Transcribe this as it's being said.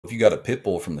if you got a pit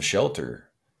bull from the shelter,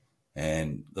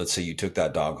 and let's say you took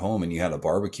that dog home and you had a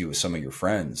barbecue with some of your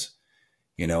friends,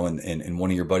 and one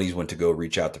of your buddies went to go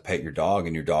reach out to pet your dog,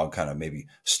 and your dog kind of maybe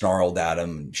snarled at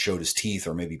him and showed his teeth,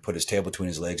 or maybe put his tail between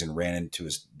his legs and ran into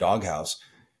his doghouse.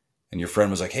 And your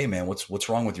friend was like, "Hey man, what's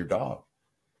wrong with your dog?"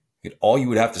 All you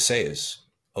would have to say is,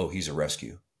 "Oh, he's a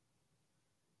rescue."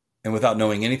 And without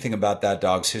knowing anything about that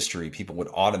dog's history, people would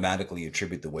automatically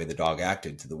attribute the way the dog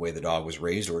acted to the way the dog was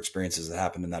raised or experiences that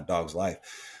happened in that dog's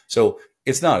life. So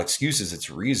it's not excuses,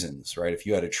 it's reasons, right? If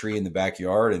you had a tree in the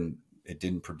backyard and it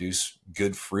didn't produce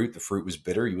good fruit, the fruit was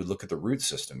bitter, you would look at the root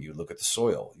system, you would look at the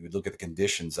soil, you would look at the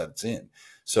conditions that it's in.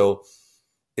 So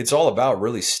it's all about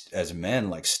really, as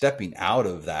men, like stepping out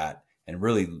of that and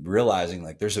really realizing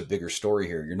like there's a bigger story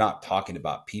here. You're not talking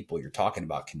about people, you're talking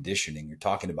about conditioning, you're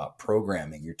talking about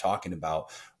programming, you're talking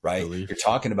about, right? You're Beliefs.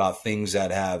 talking about things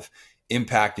that have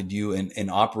impacted you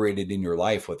and operated in your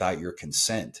life without your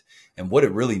consent. And what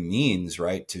it really means,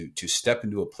 right, to step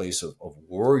into a place of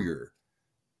warrior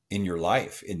in your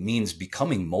life, it means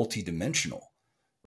becoming multidimensional.